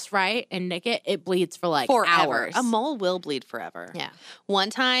just right and nick it, it bleeds for forever. Hours. A mole will bleed forever. Yeah. One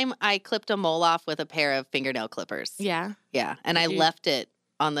time, I clipped a mole off with a pair of fingernail clippers. Yeah? Yeah. And I left it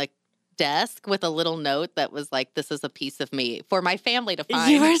on the desk with a little note that was like, "This is a piece of me for my family to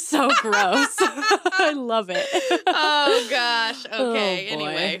find." You are so gross. I love it. Oh gosh. Okay. Oh, boy.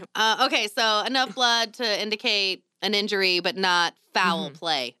 Anyway. Okay. So enough blood to indicate an injury, but not foul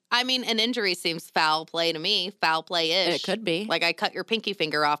play. I mean, an injury seems foul play to me. Foul play-ish. It could be. Like I cut your pinky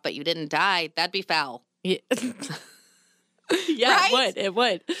finger off, but you didn't die. That'd be foul. Yeah, yeah, Right? It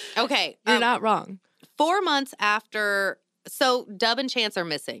would. Okay. You're not wrong. 4 months after, so Dub and Chance are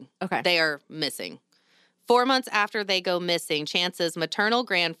missing. Okay. They are missing. 4 months after they go missing, Chance's maternal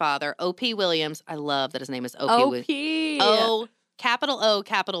grandfather, O.P. Williams, I love that his name is O.P. O.P. O,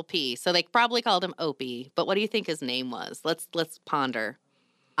 capital P. So they probably called him Opie. But what do you think his name was? Let's ponder.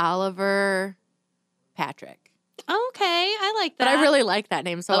 Oliver Patrick. Okay, I like that. But I really like that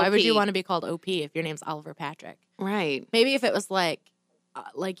name. So why would you OP. want to be called OP if your name's Oliver Patrick? Right. Maybe if it was like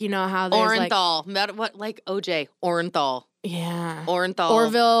you know how there's Orenthal. What, like OJ. Orenthal. yeah. Orenthal.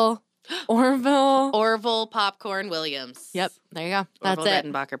 Orville. Orville Popcorn Williams. Yep. There you go. That's Orville it.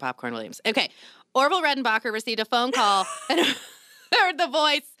 Redenbacher Popcorn Williams. Okay. Orville Redenbacher received a phone call and heard the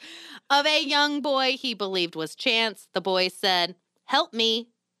voice of a young boy he believed was Chance. The boy said, "Help me."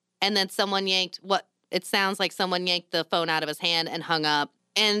 And then someone yanked what it sounds like someone yanked the phone out of his hand and hung up.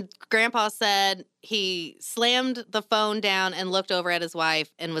 And Grandpa said he slammed the phone down and looked over at his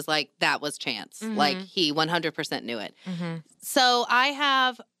wife and was like, that was Chance. Like he 100% knew it. So I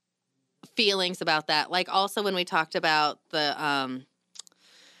have feelings about that. Like also when we talked about the,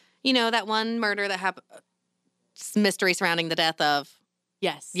 that one murder that happened, mystery surrounding the death of.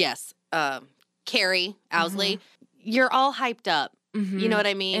 Yes. Yes. Carrie Owsley. You're all hyped up. You know what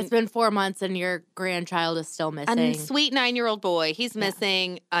I mean? It's been 4 months and your grandchild is still missing. A sweet 9-year-old boy. He's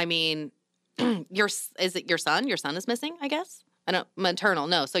missing. I mean, is it your son? Your son is missing, I guess? I don't, maternal.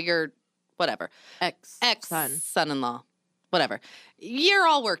 No. So your, whatever. Son-in-law. Whatever. You're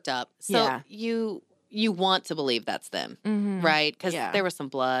all worked up. So you want to believe that's them, right? Because there was some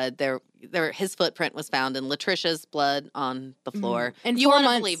blood. There, his footprint was found in Latricia's blood on the floor. And you want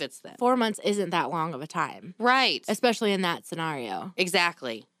to believe it's them. 4 months isn't that long of a time. Right. Especially in that scenario.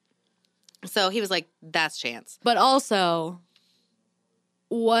 Exactly. So he was like, that's Chance. But also,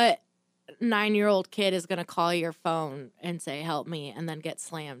 what 9-year-old kid is going to call your phone and say, help me, and then get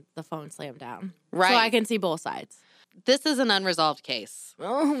the phone slammed down? Right. So I can see both sides. This is an unresolved case.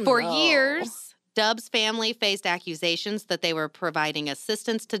 Oh, For no. years, Dub's family faced accusations that they were providing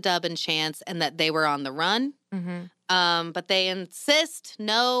assistance to Dub and Chance and that they were on the run. But they insist,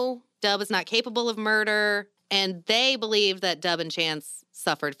 no, Dub is not capable of murder. And they believe that Dub and Chance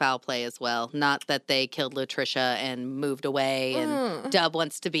suffered foul play as well, not that they killed Latricia and moved away. And Dub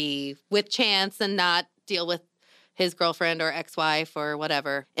wants to be with Chance and not deal with his girlfriend or ex-wife or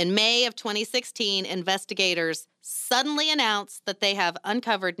whatever. In May of 2016, investigators suddenly announced that they have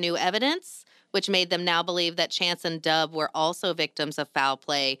uncovered new evidence, which made them now believe that Chance and Dub were also victims of foul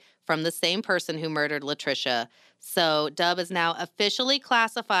play from the same person who murdered Latricia. So Dub is now officially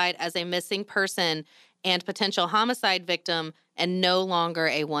classified as a missing person and potential homicide victim and no longer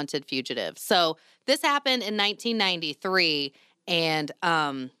a wanted fugitive. So this happened in 1993, and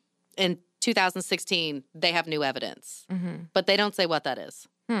in 2016, they have new evidence. But they don't say what that is.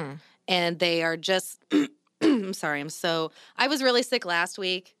 And they are just, I'm sorry, I was really sick last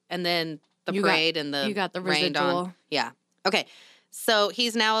week, and then the parade and the you got the rained residual. on. Yeah. Okay. So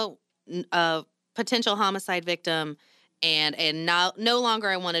he's now a potential homicide victim and no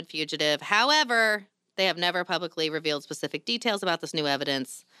longer a wanted fugitive. However, they have never publicly revealed specific details about this new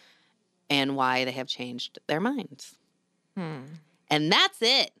evidence and why they have changed their minds. And that's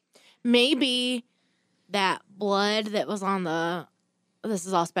it. Maybe that blood that was on this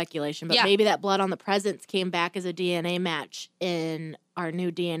is all speculation, but maybe that blood on the presents came back as a DNA match in our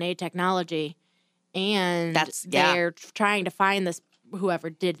new DNA technology. And they're trying to find this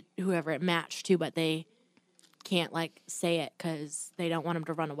whoever it matched to, but they can't say it because they don't want him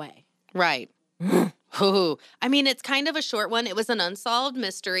to run away. Right. Ooh. I mean, it's kind of a short one. It was an unsolved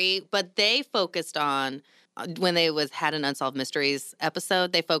mystery, but they focused on, when they had an Unsolved Mysteries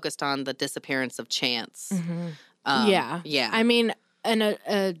episode, they focused on the disappearance of Chance. Yeah. I mean,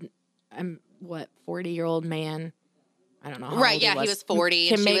 I'm 40-year-old man. I don't know. How right. old Yeah. He was 40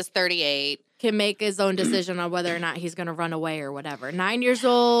 and she was 38. Can make his own decision on whether or not he's going to run away or whatever. 9 years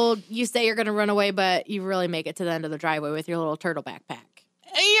old, you say you're going to run away, but you really make it to the end of the driveway with your little turtle backpack.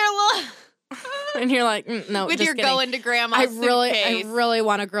 And you're like, no, with just your kidding. going to grandma's I really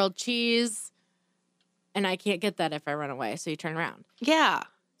want a grilled cheese, and I can't get that if I run away. So you turn around. Yeah.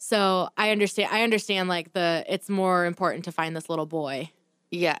 So I understand. It's more important to find this little boy.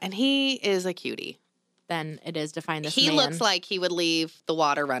 Yeah, and he is a cutie. than it is to find this He man. looks like he would leave the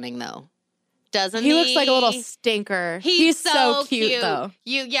water running, though. Doesn't he? He looks like a little stinker. He's so cute, though.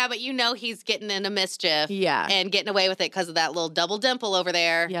 But he's getting into mischief. Yeah. And getting away with it because of that little double dimple over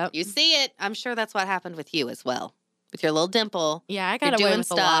there. Yep. You see it. I'm sure that's what happened with you as well. With your little dimple. Yeah, I You're got away doing with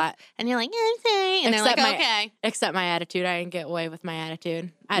stuff, a lot. and you're like, I'm sorry. And they're like, okay. Except my attitude. I didn't get away with my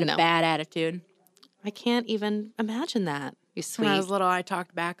attitude. I had No. a bad attitude. I can't even imagine that. You sweet. When I was little, I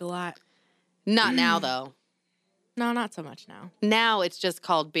talked back a lot. Not now, though. No, not so much now. Now it's just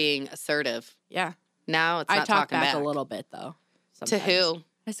called being assertive. Yeah. Now it's I not talk talking back back. a little bit, though. To sometimes. who?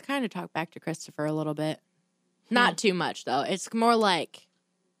 I just kind of talk back to Christopher a little bit. Not too much, though. It's more like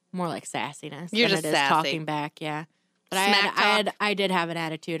sassiness You're than just it is sassy. talking back, yeah. But I did have an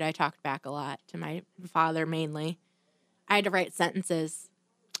attitude. I talked back a lot to my father mainly. I had to write sentences.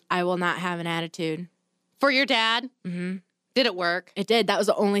 I will not have an attitude. For your dad? Mm-hmm. Did it work? It did. That was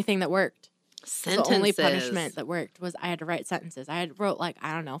the only thing that worked. Sentences. The only punishment that worked was I had to write sentences. I had wrote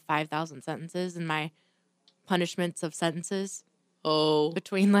 5,000 sentences in my punishments of sentences. Oh,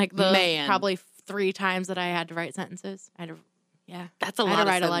 Between the man. probably 3 times that I had to write sentences. That's a lot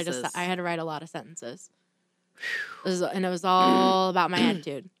of sentences. I had to write a lot of sentences. And it was all about my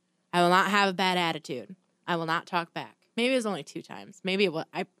attitude. I will not have a bad attitude. I will not talk back. Maybe it was only 2 times. Maybe it was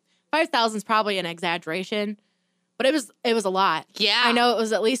 5,000 is probably an exaggeration, but it was a lot. Yeah. I know it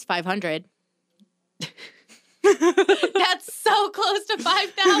was at least 500. That's so close to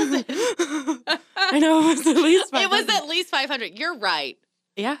 5,000. I know it was at least 500. It was at least 500. You're right.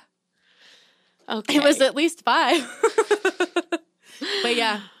 Yeah. Okay. It was at least 5. But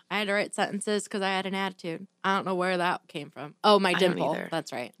yeah, I had to write sentences because I had an attitude. I don't know where that came from. Oh, my I don't dimple. either.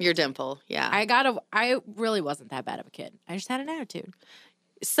 That's right. Your dimple. Yeah. I really wasn't that bad of a kid. I just had an attitude.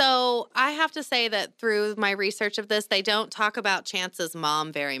 So I have to say that through my research of this, they don't talk about Chance's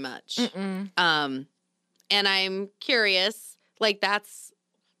mom very much. Mm-mm. And I'm curious, I guess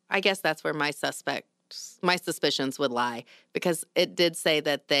that's where my suspicions would lie, because it did say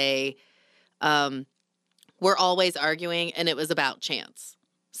that they were always arguing, and it was about Chance.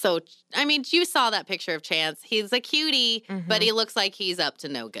 So, I mean, you saw that picture of Chance. He's a cutie, but he looks like he's up to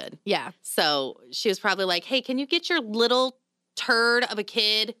no good. Yeah. So she was probably like, hey, can you get your little turd of a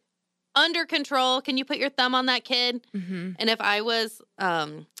kid under control? Can you put your thumb on that kid? Mm-hmm. And if I was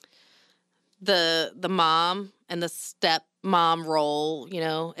the mom and the stepmom role,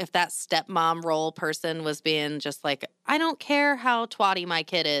 if that stepmom role person was being just like, I don't care how twatty my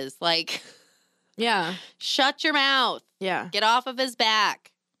kid is, Yeah. shut your mouth, Yeah. get off of his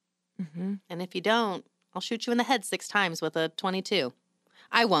back. Mm-hmm. And if you don't, I'll shoot you in the head 6 times with a 22.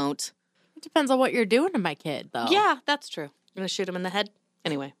 I won't. It depends on what you're doing to my kid, though. Yeah, that's true. I'm going to shoot him in the head.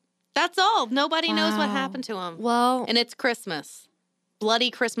 Anyway, that's all. Nobody knows what Wow. happened to him. Well, And it's Christmas.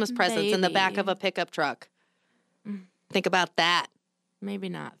 Bloody Christmas presents in the back of Baby. a pickup truck. Think about that. maybe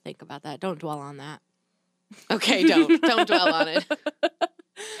not think about that. Don't dwell on that. Okay, don't dwell on it.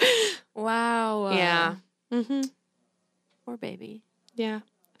 Wow. Yeah. Mm-hmm. Poor baby. Yeah.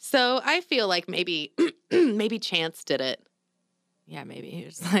 So I feel like maybe Chance did it. Yeah, maybe he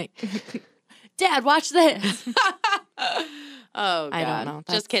was like, Dad, watch this. Oh, God. I don't know. Just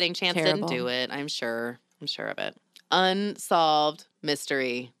That's kidding. Chance terrible. didn't do it. I'm sure. I'm sure of it. Unsolved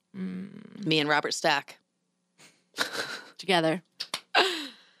mystery. Me and Robert Stack. Together.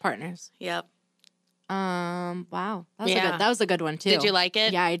 Partners. Yep. Wow. Yeah. That was a good one, too. Did you like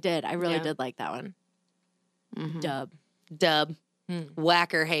it? Yeah, I did. I really Yeah. did like that one. Mhm. Dub.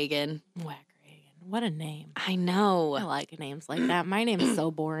 Wackerhagen. Wackerhagen. What a name. I know. I like names like that. My name is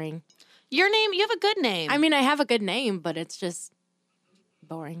so boring. Your name, you have a good name. I mean, I have a good name, but it's just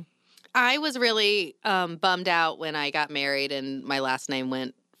boring. I was really bummed out when I got married and my last name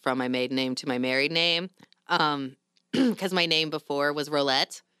went from my maiden name to my married name. Because my name before was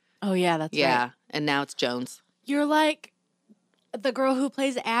Rolette. Oh, yeah, that's Yeah. right. And now it's Jones. You're like the girl who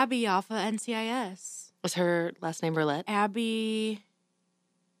plays Abby off of NCIS. Was her last name Rolette? Abby.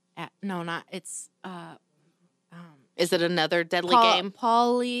 No, not. It's Is it another deadly game?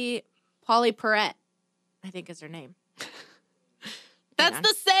 Polly Perrette, I think is her name. That's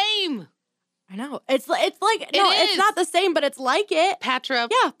the same. I know. It's like no, is. it's not the same, but it's like it. Patra.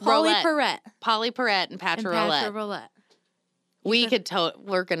 Yeah, Polly Rolette. Perrette. Polly Perrette and Patra and Rolette. Patra Roulette.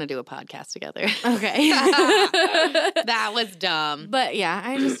 We're going to do a podcast together. Okay. That was dumb. But yeah,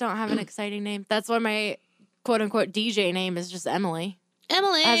 I just don't have an exciting name. That's why my quote unquote DJ name is just Emily.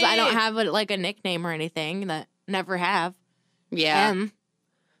 Emily. As I don't have a nickname or anything that never have. Yeah. M.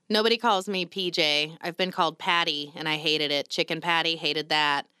 Nobody calls me PJ. I've been called Patty, and I hated it. Chicken Patty, hated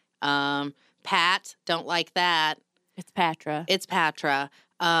that. Pat, don't like that. It's Patra. It's Patra.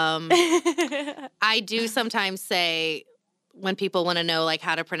 I do sometimes say, when people want to know like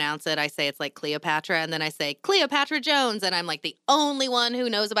how to pronounce it, I say it's like Cleopatra, and then I say Cleopatra Jones, and I'm like the only one who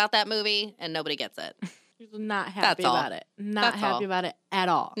knows about that movie, and nobody gets it. Not happy about it. Not happy about it at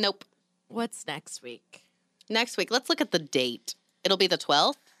all. Nope. What's next week? Next week, let's look at the date. It'll be the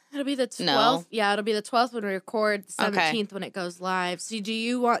 12th? It'll be the 12th. No. Yeah, it'll be the 12th when we record, the 17th Okay. when it goes live. So do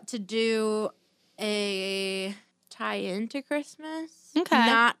you want to do a tie-in to Christmas? Okay.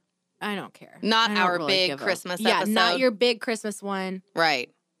 I don't care. Not I don't our really big give a- Christmas Yeah, episode. not your big Christmas one, Right.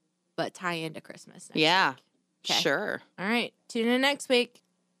 but tie into Christmas. next Yeah. week. 'Kay. Sure. All right. Tune in next week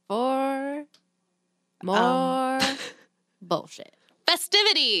for more bullshit.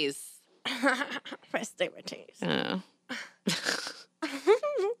 Festivities. Festivities. Oh.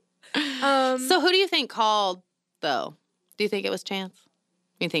 Um, So who do you think called, though? Do you think it was Chance?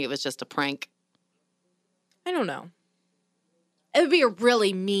 You think it was just a prank? I don't know. It would be a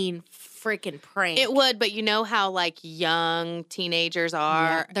really mean freaking prank. It would, but you know how like young teenagers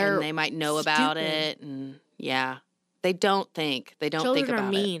are, they're and they might know about stupid. it, and yeah, they don't think. They don't Children think about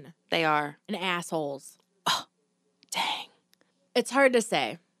are mean it. They are. and assholes. Dang. It's hard to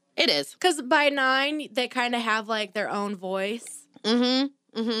say. It is. Because by 9, they kind of have like their own voice.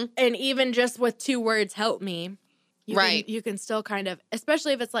 Mm-hmm. Mm-hmm. And even just with 2 words, help me. Right. You can still kind of,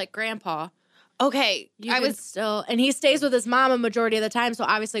 especially if it's like grandpa. Okay. You can still, and he stays with his mom a majority of the time. So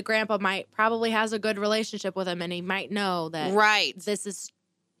obviously grandpa probably has a good relationship with him, and he might know that right. this is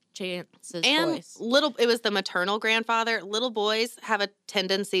Chance's And voice. it was the maternal grandfather. Little boys have a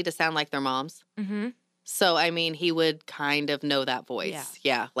tendency to sound like their moms. Mm-hmm. So, I mean, he would kind of know that voice.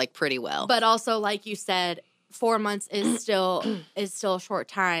 Yeah, like pretty well. But also, like you said, 4 months is still a short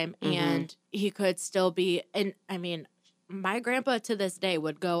time, and he could still be. And I mean, my grandpa to this day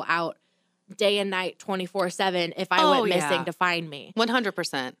would go out day and night 24/7 if I went missing to find me.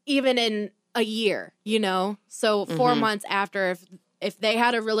 100%. Even in a year, you know. So 4 months after, if they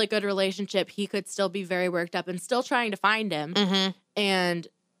had a really good relationship, he could still be very worked up and still trying to find him. Mm-hmm. And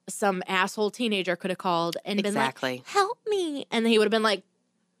some asshole teenager could have called and been like, Exactly. "Help me," and he would have been like,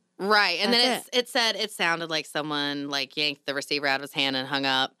 Right. And then That's it sounded like someone like yanked the receiver out of his hand and hung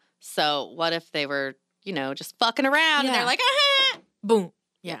up. So what if they were, just fucking around and Yeah. they're like, ah! boom.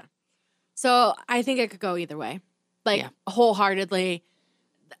 Yeah. So I think it could go either way. Like, wholeheartedly,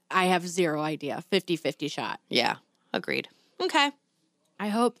 I have zero idea. 50-50 shot. Yeah. Agreed. Okay. I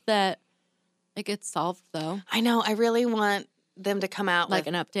hope that it gets solved, though. I know. I really want them to come out Like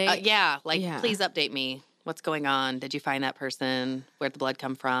with an update. yeah. Like, Yeah. please update me. What's going on? Did you find that person? Where'd the blood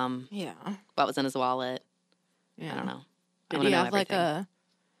come from? Yeah. What was in his wallet? Yeah. I don't know. I Did wanna he know have like everything. a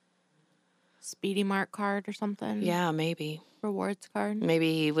Speedy Mark card or something? Yeah, maybe. Rewards card?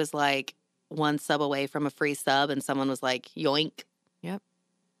 Maybe he was like one sub away from a free sub and someone was like, yoink. Yep.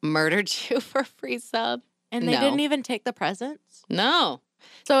 Murdered you for a free sub? And they No. didn't even take the presents? No.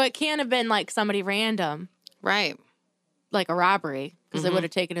 So it can't have been like somebody random, Right. like a robbery, because they would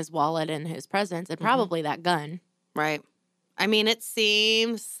have taken his wallet and his presents and probably that gun. Right. I mean, it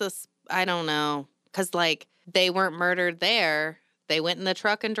seems, I don't know, because like they weren't murdered there. They went in the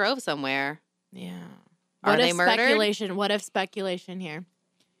truck and drove somewhere. Yeah. Are they murdered? What if speculation here?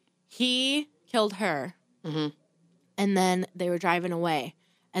 He killed her, Mm-hmm. and then they were driving away,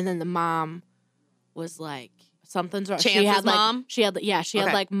 and then the mom was like, "Something's wrong." Chance's mom? She had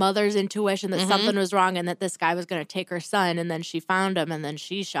Okay. like mother's intuition that Mhm. something was wrong, and that this guy was going to take her son, and then she found him, and then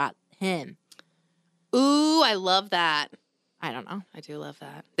she shot him. Ooh, I love that. I don't know. I do love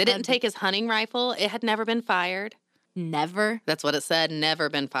that. They didn't take his hunting rifle. It had never been fired. Never. That's what it said. Never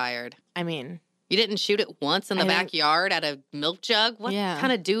been fired. I mean, You didn't shoot it once in the I think- backyard at a milk jug? What yeah.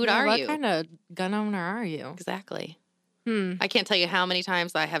 kind of dude Yeah, are what you? What kind of gun owner are you? Exactly. Hmm. I can't tell you how many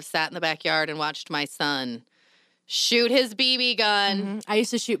times I have sat in the backyard and watched my son shoot his BB gun Mhm. I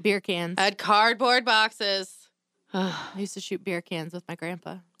used to shoot beer cans. at cardboard boxes. I used to shoot beer cans with my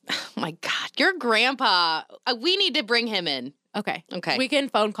grandpa. Oh my God, your grandpa. We need to bring him in. Okay. Okay. We can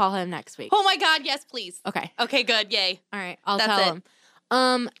phone call him next week. Oh my God, yes, please. Okay. Okay, good. Yay. All right. I'll That's tell it.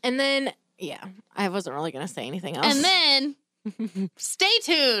 him. And then, yeah, I wasn't really going to say anything else. And then stay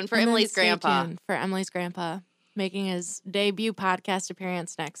tuned for And then Emily's stay grandpa. tuned for Emily's grandpa making his debut podcast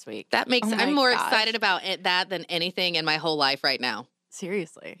appearance next week. That makes Oh my I'm more gosh. excited about that than anything in my whole life right now.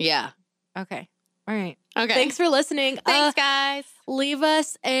 Seriously. Yeah. Okay. All right. Okay. Thanks for listening. Thanks, guys. Leave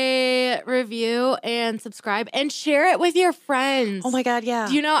us a review and subscribe and share it with your friends. Oh my God, yeah.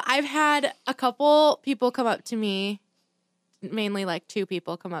 Do you know, I've had a couple people come up to me, mainly like 2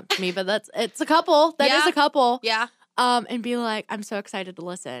 people come up to me, but it's a couple. That is Yeah. a couple. Yeah. And be like, I'm so excited to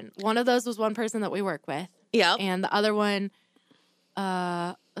listen. One of those was one person that we work with. Yep. And the other one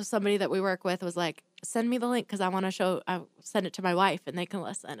somebody that we work with was like, send me the link because I want to send it to my wife and they can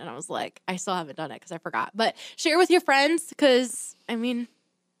listen. And I was like, I still haven't done it because I forgot. But share with your friends because, I mean.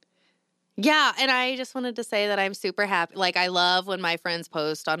 Yeah, and I just wanted to say that I'm super happy. Like, I love when my friends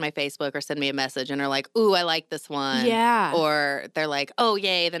post on my Facebook or send me a message and are like, ooh, I like this one. Yeah. Or they're like, oh,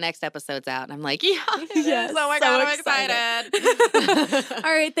 yay, the next episode's out. And I'm like, yeah, it Yes, is. Oh, my God, I'm excited.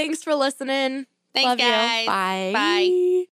 All right, thanks for listening. Thanks, Love guys. you. Bye. Bye.